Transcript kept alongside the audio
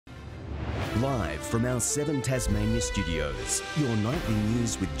Live from our 7 Tasmania studios, your nightly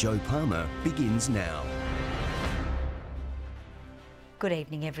news with Joe Palmer begins now. Good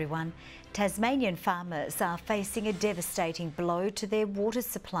evening, everyone. Tasmanian farmers are facing a devastating blow to their water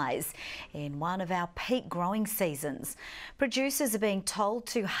supplies in one of our peak growing seasons. Producers are being told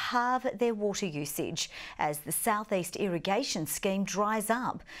to halve their water usage as the Southeast Irrigation Scheme dries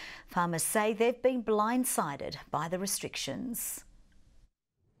up. Farmers say they've been blindsided by the restrictions.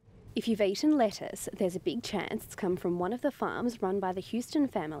 If you've eaten lettuce, there's a big chance it's come from one of the farms run by the Houston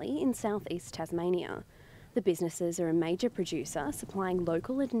family in southeast Tasmania. The businesses are a major producer supplying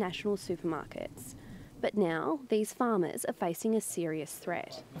local and national supermarkets. But now these farmers are facing a serious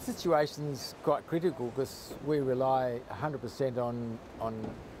threat. The situation's quite critical because we rely 100%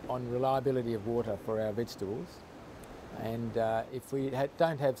 on reliability of water for our vegetables. And if we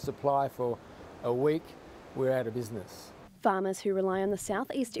don't have supply for a week, we're out of business. Farmers who rely on the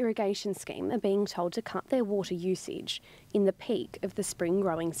Southeast Irrigation Scheme are being told to cut their water usage in the peak of the spring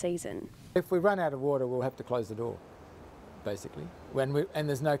growing season. If we run out of water, we'll have to close the door, basically, and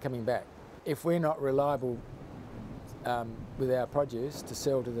there's no coming back. If we're not reliable with our produce to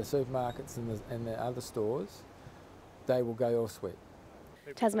sell to the supermarkets and the other stores, they will go elsewhere.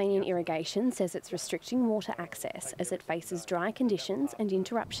 Tasmanian Irrigation says it's restricting water access as it faces dry conditions and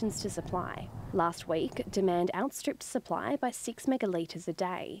interruptions to supply. Last week, demand outstripped supply by 6 megalitres a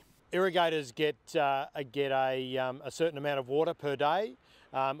day. Irrigators get a certain amount of water per day.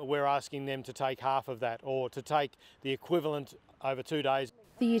 We're asking them to take half of that, or to take the equivalent over 2 days.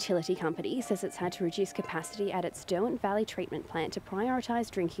 The utility company says it's had to reduce capacity at its Derwent Valley treatment plant to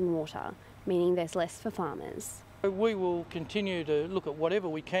prioritise drinking water, meaning there's less for farmers. We will continue to look at whatever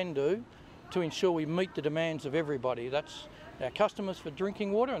we can do to ensure we meet the demands of everybody. That's our customers for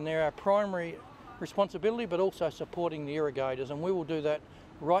drinking water, and they're our primary responsibility, but also supporting the irrigators, and we will do that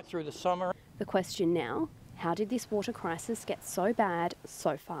right through the summer. The question now, how did this water crisis get so bad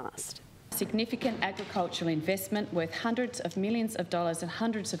so fast? Significant agricultural investment worth hundreds of millions of dollars and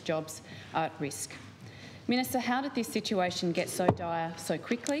hundreds of jobs are at risk. Minister, how did this situation get so dire so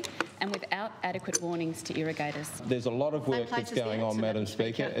quickly and without adequate warnings to irrigators? There's a lot of work that's going on, Madam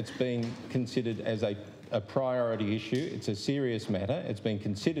Speaker. It's been considered as a priority issue. It's a serious matter. It's been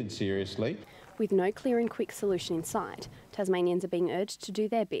considered seriously. With no clear and quick solution in sight, Tasmanians are being urged to do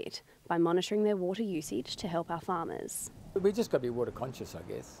their bit by monitoring their water usage to help our farmers. We just got to be water conscious, I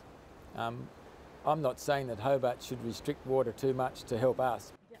guess. I'm not saying that Hobart should restrict water too much to help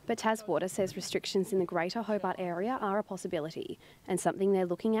us. But TasWater says restrictions in the Greater Hobart area are a possibility and something they're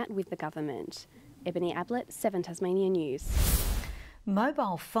looking at with the government. Ebony Ablett, 7 Tasmania News.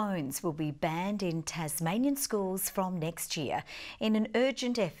 Mobile phones will be banned in Tasmanian schools from next year in an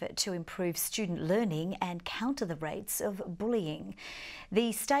urgent effort to improve student learning and counter the rates of bullying.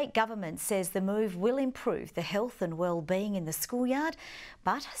 The state government says the move will improve the health and well-being in the schoolyard,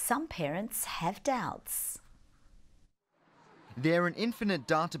 but some parents have doubts. They're an infinite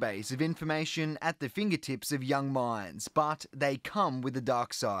database of information at the fingertips of young minds, but they come with a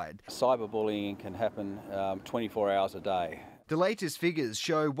dark side. Cyberbullying can happen 24 hours a day. The latest figures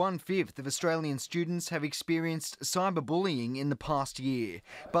show 1/5 of Australian students have experienced cyberbullying in the past year.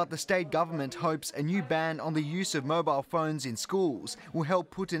 But the state government hopes a new ban on the use of mobile phones in schools will help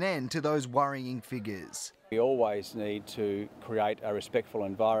put an end to those worrying figures. We always need to create a respectful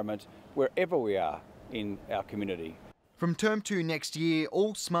environment wherever we are in our community. From term 2 next year,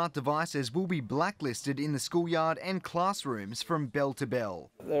 all smart devices will be blacklisted in the schoolyard and classrooms from bell to bell.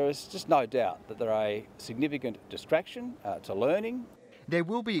 There is just no doubt that they're a significant distraction to learning. There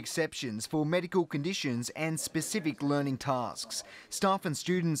will be exceptions for medical conditions and specific learning tasks. Staff and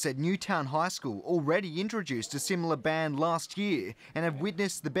students at Newtown High School already introduced a similar ban last year and have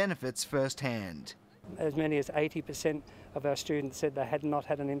witnessed the benefits firsthand. As many as 80% of our students said they had not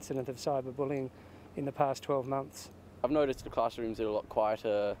had an incident of cyberbullying in the past 12 months. I've noticed the classrooms are a lot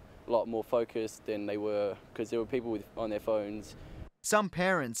quieter, a lot more focused than they were because there were people on their phones. Some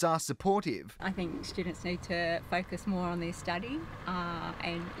parents are supportive. I think students need to focus more on their study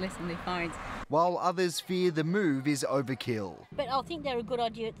and less on their phones. While others fear the move is overkill. But I think they're a good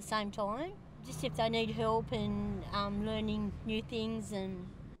idea at the same time, just if they need help in learning new things. And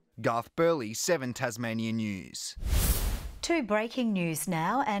Garth Burley, 7 Tasmania News. To breaking news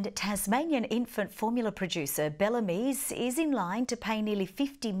now, and Tasmanian infant formula producer Bellamy's is in line to pay nearly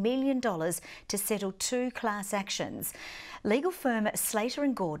 $50 million to settle 2 class actions. Legal firm Slater &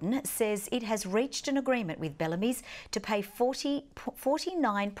 Gordon says it has reached an agreement with Bellamy's to pay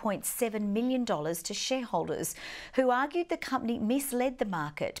 $49.7 million to shareholders who argued the company misled the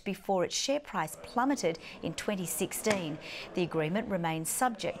market before its share price plummeted in 2016. The agreement remains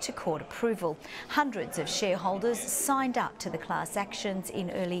subject to court approval. Hundreds of shareholders signed up to the class actions in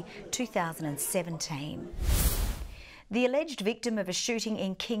early 2017. The alleged victim of a shooting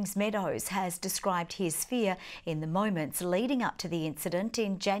in Kings Meadows has described his fear in the moments leading up to the incident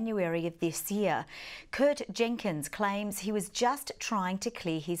in January of this year. Kurt Jenkins claims he was just trying to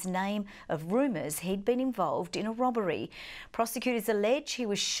clear his name of rumours he'd been involved in a robbery. Prosecutors allege he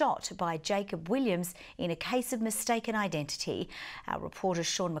was shot by Jacob Williams in a case of mistaken identity. Our reporter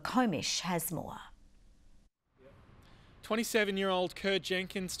Sean McComish has more. 27-year-old Kurt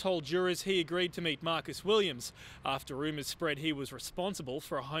Jenkins told jurors he agreed to meet Marcus Williams after rumours spread he was responsible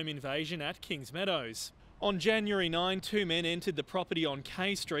for a home invasion at Kings Meadows. On January 9, 2 men entered the property on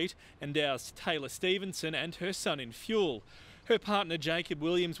K Street and doused Taylor Stevenson and her son in fuel. Her partner Jacob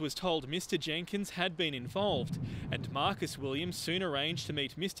Williams was told Mr Jenkins had been involved, and Marcus Williams soon arranged to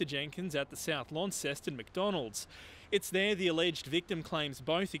meet Mr Jenkins at the South Launceston McDonald's. It's there the alleged victim claims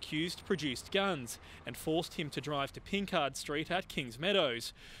both accused produced guns and forced him to drive to Pinkard Street at Kings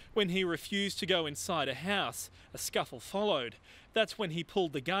Meadows. When he refused to go inside a house, a scuffle followed. That's when he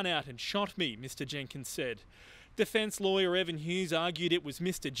pulled the gun out and shot me, Mr Jenkins said. Defence lawyer Evan Hughes argued it was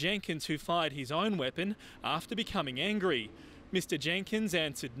Mr Jenkins who fired his own weapon after becoming angry. Mr Jenkins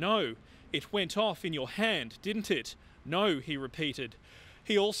answered no. It went off in your hand, didn't it? No, he repeated.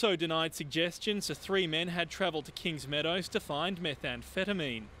 He also denied suggestions the 3 men had travelled to Kings Meadows to find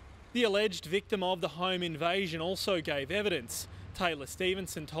methamphetamine. The alleged victim of the home invasion also gave evidence. Taylor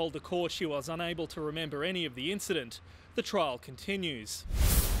Stevenson told the court she was unable to remember any of the incident. The trial continues.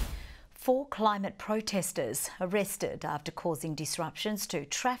 4 climate protesters arrested after causing disruptions to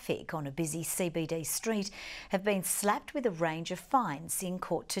traffic on a busy CBD street have been slapped with a range of fines in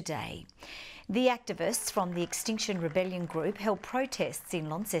court today. The activists from the Extinction Rebellion group held protests in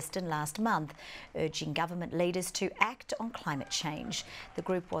Launceston last month, urging government leaders to act on climate change. The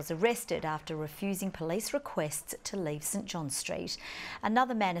group was arrested after refusing police requests to leave St John Street.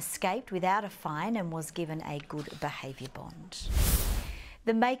 Another man escaped without a fine and was given a good behaviour bond.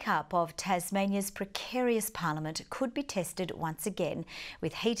 The makeup of Tasmania's precarious parliament could be tested once again,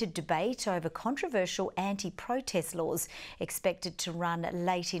 with heated debate over controversial anti-protest laws expected to run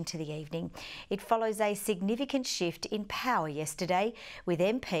late into the evening. It follows a significant shift in power yesterday, with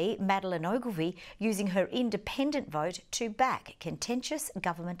MP Madeleine Ogilvie using her independent vote to back contentious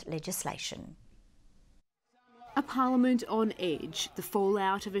government legislation. A parliament on edge, the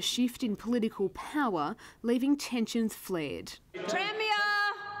fallout of a shift in political power, leaving tensions flared. Premier!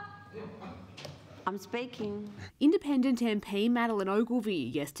 I'm speaking. Independent MP Madeleine Ogilvie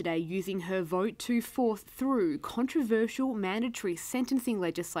yesterday using her vote to force through controversial mandatory sentencing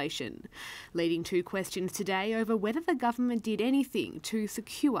legislation, leading to questions today over whether the government did anything to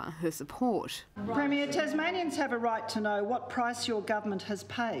secure her support. Premier, Tasmanians have a right to know what price your government has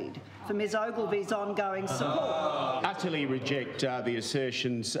paid for Ms Ogilvie's ongoing support. Utterly reject the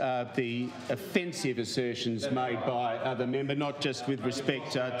assertions, the offensive assertions made by the member, not just with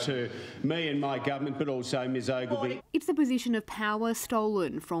respect to me and my government, but also Ms Ogilvie. It's a position of power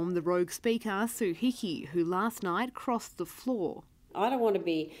stolen from the rogue Speaker, Sue Hickey, who last night crossed the floor. I don't want to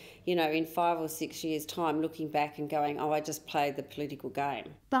be, in 5 or 6 years' time looking back and going, oh, I just played the political game.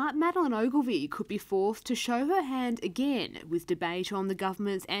 But Madeleine Ogilvie could be forced to show her hand again, with debate on the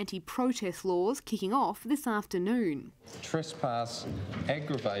government's anti-protest laws kicking off this afternoon. Trespass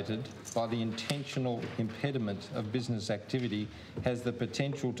aggravated by the intentional impediment of business activity has the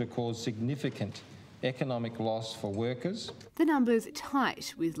potential to cause significant economic loss for workers. The numbers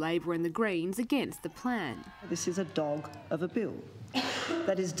tight, with Labor and the Greens against the plan. This is a dog of a bill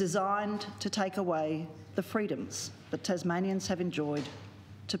that is designed to take away the freedoms that Tasmanians have enjoyed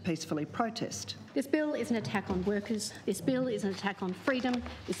to peacefully protest. This bill is an attack on workers. This bill is an attack on freedom.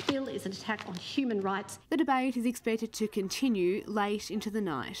 This bill is an attack on human rights. The debate is expected to continue late into the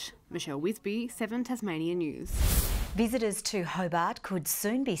night. Michelle Wisby, 7 Tasmania News. Visitors to Hobart could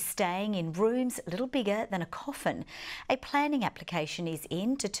soon be staying in rooms a little bigger than a coffin. A planning application is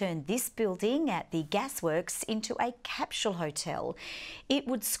in to turn this building at the Gasworks into a capsule hotel. It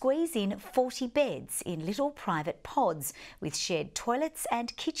would squeeze in 40 beds in little private pods with shared toilets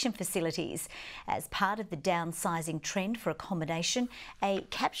and kitchen facilities. As part of the downsizing trend for accommodation, a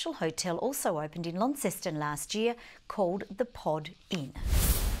capsule hotel also opened in Launceston last year called the Pod Inn.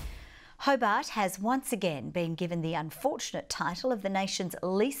 Hobart has once again been given the unfortunate title of the nation's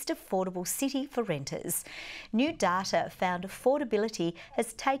least affordable city for renters. New data found affordability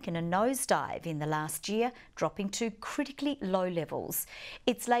has taken a nosedive in the last year, dropping to critically low levels.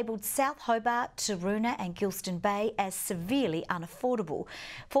 It's labelled South Hobart, Taroona and Gilston Bay as severely unaffordable,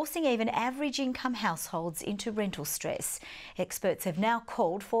 forcing even average income households into rental stress. Experts have now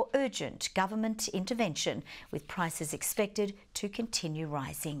called for urgent government intervention, with prices expected to continue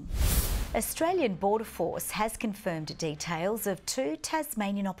rising. Australian Border Force has confirmed details of 2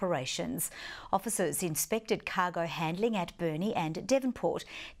 Tasmanian operations. Officers inspected cargo handling at Burnie and Devonport,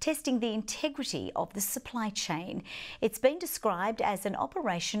 testing the integrity of the supply chain. It's been described as an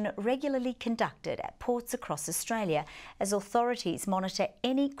operation regularly conducted at ports across Australia as authorities monitor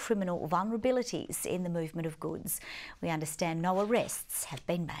any criminal vulnerabilities in the movement of goods. We understand no arrests have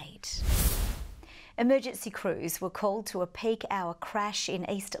been made. Emergency crews were called to a peak hour crash in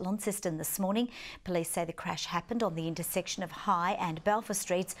East Launceston this morning. Police say the crash happened on the intersection of High and Balfour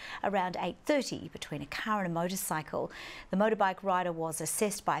Streets around 8:30 between a car and a motorcycle. The motorbike rider was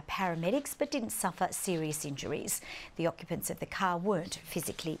assessed by paramedics but didn't suffer serious injuries. The occupants of the car weren't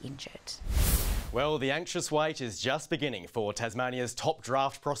physically injured. Well, the anxious wait is just beginning for Tasmania's top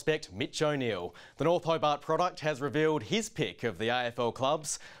draft prospect, Mitch O'Neill. The North Hobart product has revealed his pick of the AFL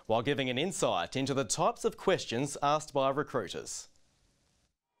clubs while giving an insight into the types of questions asked by recruiters.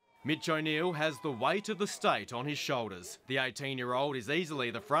 Mitch O'Neill has the weight of the state on his shoulders. The 18-year-old is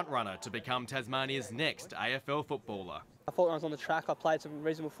easily the front-runner to become Tasmania's next AFL footballer. I thought when I was on the track I played some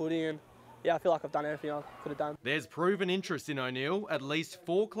reasonable footy and yeah, I feel like I've done everything I could have done. There's proven interest in O'Neill. At least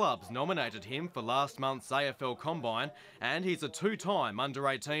 4 clubs nominated him for last month's AFL Combine, and he's a 2-time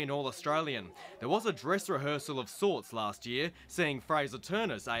under-18 All-Australian. There was a dress rehearsal of sorts last year, seeing Fraser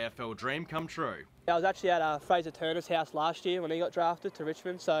Turner's AFL dream come true. I was actually at Fraser Turner's house last year when he got drafted to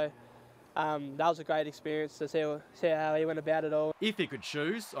Richmond, so that was a great experience to see how he went about it all. If he could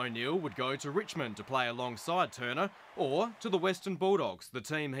choose, O'Neill would go to Richmond to play alongside Turner, or to the Western Bulldogs, the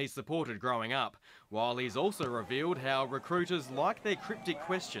team he supported growing up, while he's also revealed how recruiters like their cryptic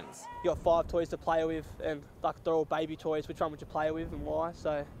questions. You got 5 toys to play with, and like they're all baby toys. Which one would you play with and why?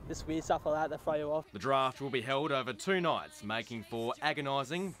 So this weird stuff like that throw you off. The draft will be held over 2 nights, making for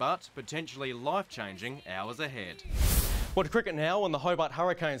agonising but potentially life-changing hours ahead. Well, to cricket now, and the Hobart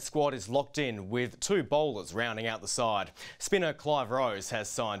Hurricanes squad is locked in with 2 bowlers rounding out the side. Spinner Clive Rose has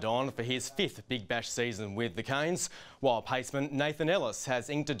signed on for his 5th Big Bash season with the Canes, while paceman Nathan Ellis has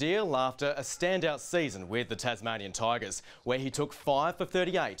inked a deal after a standout season with the Tasmanian Tigers, where he took 5 for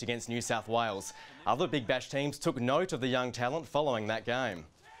 38 against New South Wales. Other Big Bash teams took note of the young talent following that game.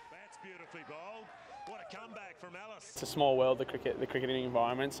 That's beautifully bowled. What a comeback from Ellis. It's a small world, the cricketing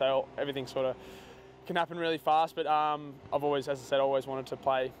environment, so everything sort of can happen really fast, but I've always, as I said, always wanted to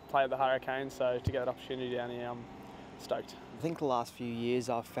play at the Hurricanes, so to get that opportunity down here, I'm stoked. I think the last few years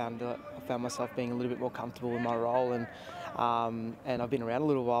I've found myself being a little bit more comfortable in my role, and I've been around a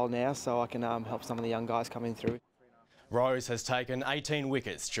little while now, so I can help some of the young guys coming through. Rose has taken 18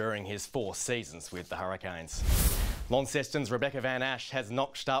 wickets during his 4 seasons with the Hurricanes. Launceston's Rebecca Van Ash has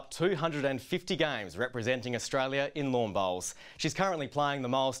notched up 250 games representing Australia in lawn bowls. She's currently playing the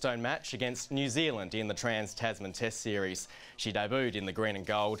milestone match against New Zealand in the Trans-Tasman Test Series. She debuted in the green and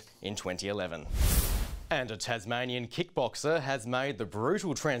gold in 2011. And a Tasmanian kickboxer has made the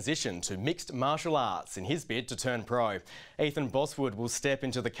brutal transition to mixed martial arts in his bid to turn pro. Ethan Boswood will step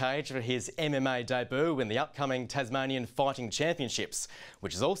into the cage for his MMA debut in the upcoming Tasmanian Fighting Championships,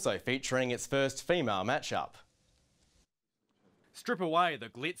 which is also featuring its first female matchup. Strip away the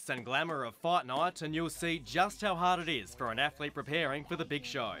glitz and glamour of fight night and you'll see just how hard it is for an athlete preparing for the big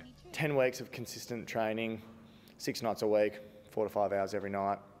show. 10 weeks of consistent training, 6 nights a week, 4 to 5 hours every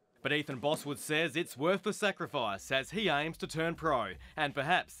night. But Ethan Boswood says it's worth the sacrifice as he aims to turn pro and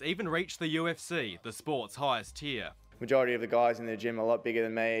perhaps even reach the UFC, the sport's highest tier. Majority of the guys in the gym are a lot bigger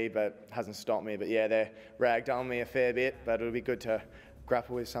than me, but hasn't stopped me. But yeah, they're ragged on me a fair bit, but it'll be good to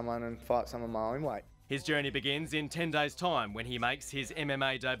grapple with someone and fight someone my own weight. His journey begins in 10 days' time when he makes his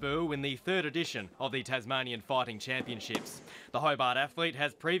MMA debut in the 3rd edition of the Tasmanian Fighting Championships. The Hobart athlete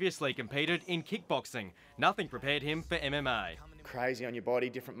has previously competed in kickboxing. Nothing prepared him for MMA. Crazy on your body,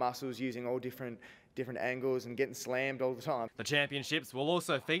 different muscles, using all different different angles and getting slammed all the time. The championships will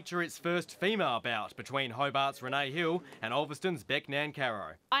also feature its first female bout between Hobart's Renee Hill and Ulverston's Beck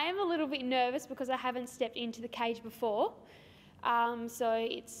Nancaro. I am a little bit nervous because I haven't stepped into the cage before. So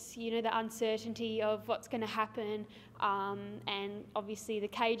it's, you know, the uncertainty of what's going to happen, and obviously the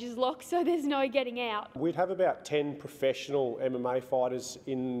cage is locked, so there's no getting out. We'd have about 10 professional MMA fighters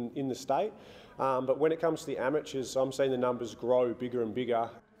in the state, but when it comes to the amateurs, I'm seeing the numbers grow bigger and bigger.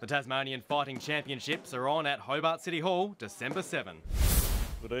 The Tasmanian Fighting Championships are on at Hobart City Hall, December 7.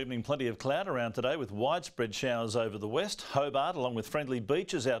 Good evening. Plenty of cloud around today with widespread showers over the west. Hobart, along with friendly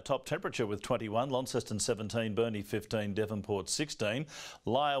beaches, our top temperature with 21. Launceston 17, Burnie 15, Devonport 16.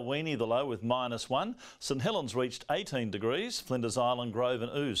 Lyawini the low with -1. St Helens reached 18 degrees. Flinders Island, Grove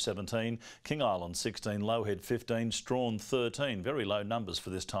and Ouse 17. King Island 16, Lowhead 15, Strawn 13. Very low numbers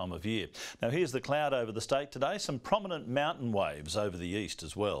for this time of year. Now here's the cloud over the state today. Some prominent mountain waves over the east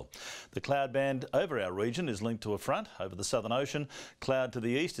as well. The cloud band over our region is linked to a front over the Southern Ocean. Cloud to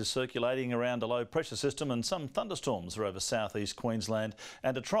the east is circulating around a low pressure system, and some thunderstorms are over southeast Queensland,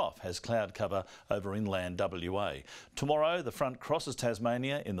 and a trough has cloud cover over inland WA. Tomorrow the front crosses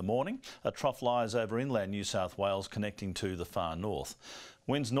Tasmania in the morning. A trough lies over inland New South Wales connecting to the far north.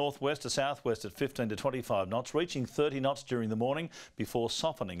 Winds northwest to southwest at 15 to 25 knots, reaching 30 knots during the morning before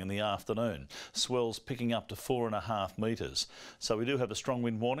softening in the afternoon. Swells picking up to 4.5 metres. So we do have a strong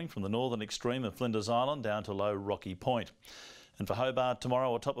wind warning from the northern extreme of Flinders Island down to Low Rocky Point. And for Hobart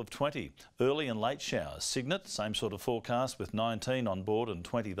tomorrow, a top of 20. Early and late showers. Cygnet, same sort of forecast with 19 on board and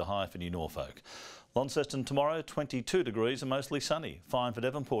 20 the high for New Norfolk. Launceston tomorrow, 22 degrees and mostly sunny. Fine for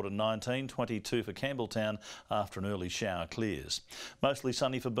Devonport at 19, 22 for Campbelltown after an early shower clears. Mostly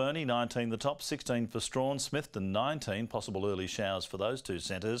sunny for Burnie, 19 the top, 16 for Strawn, Smithton 19, possible early showers for those two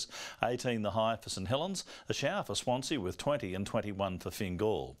centres, 18 the high for St Helens, a shower for Swansea with 20 and 21 for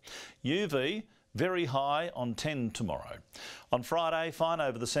Fingal. UV, very high on 10 tomorrow. On Friday, fine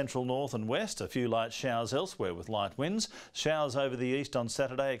over the central north and west. A few light showers elsewhere with light winds. Showers over the east on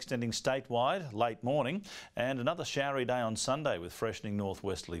Saturday extending statewide late morning, and another showery day on Sunday with freshening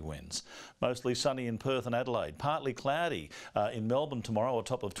northwesterly winds. Mostly sunny in Perth and Adelaide. Partly cloudy in Melbourne tomorrow, a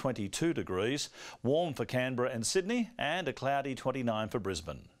top of 22 degrees. Warm for Canberra and Sydney, and a cloudy 29 for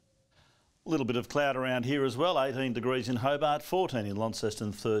Brisbane. A little bit of cloud around here as well, 18 degrees in Hobart, 14 in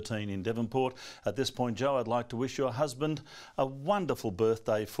Launceston, 13 in Devonport. At this point, Joe, I'd like to wish your husband a wonderful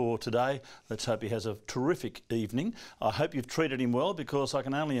birthday for today. Let's hope he has a terrific evening. I hope you've treated him well, because I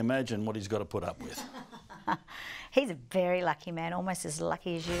can only imagine what he's got to put up with. He's a very lucky man, almost as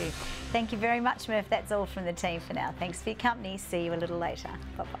lucky as you. Thank you very much, Murph. That's all from the team for now. Thanks for your company. See you a little later.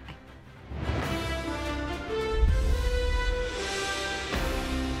 Bye-bye.